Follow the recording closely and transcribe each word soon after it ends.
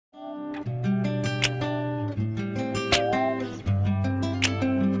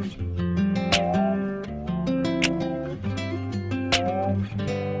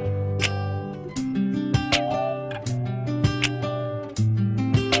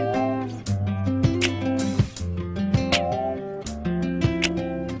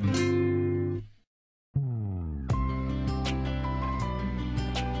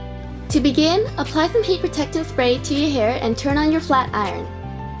To begin, apply some heat protectant spray to your hair and turn on your flat iron.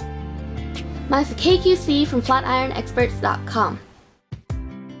 Mine's the Keke from flatironexperts.com.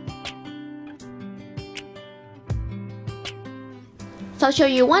 So I'll show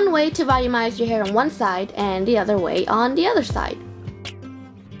you one way to volumize your hair on one side and the other way on the other side.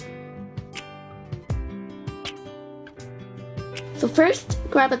 So first,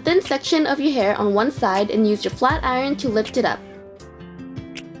 grab a thin section of your hair on one side and use your flat iron to lift it up.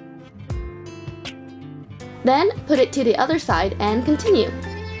 Then, put it to the other side and continue.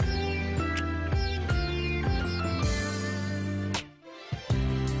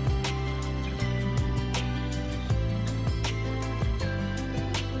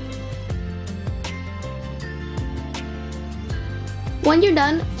 When you're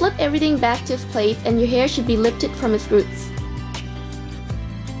done, flip everything back to its place and your hair should be lifted from its roots.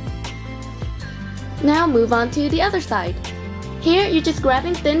 Now move on to the other side. Here, you're just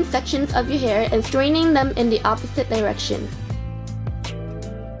grabbing thin sections of your hair and straightening them in the opposite direction.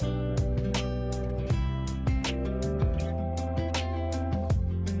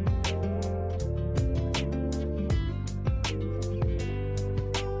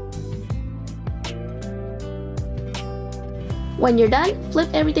 When you're done, flip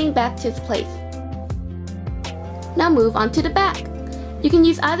everything back to its place. Now move on to the back. You can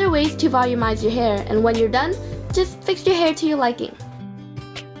use either ways to volumize your hair, and when you're done, just fix your hair to your liking.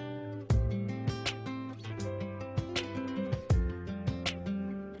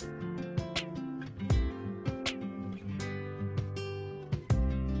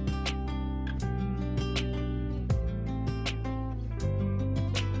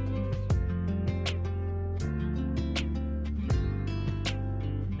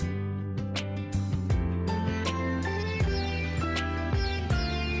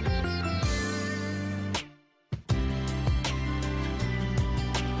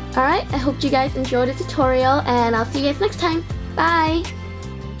 Alright, I hope you guys enjoyed the tutorial and I'll see you guys next time. Bye!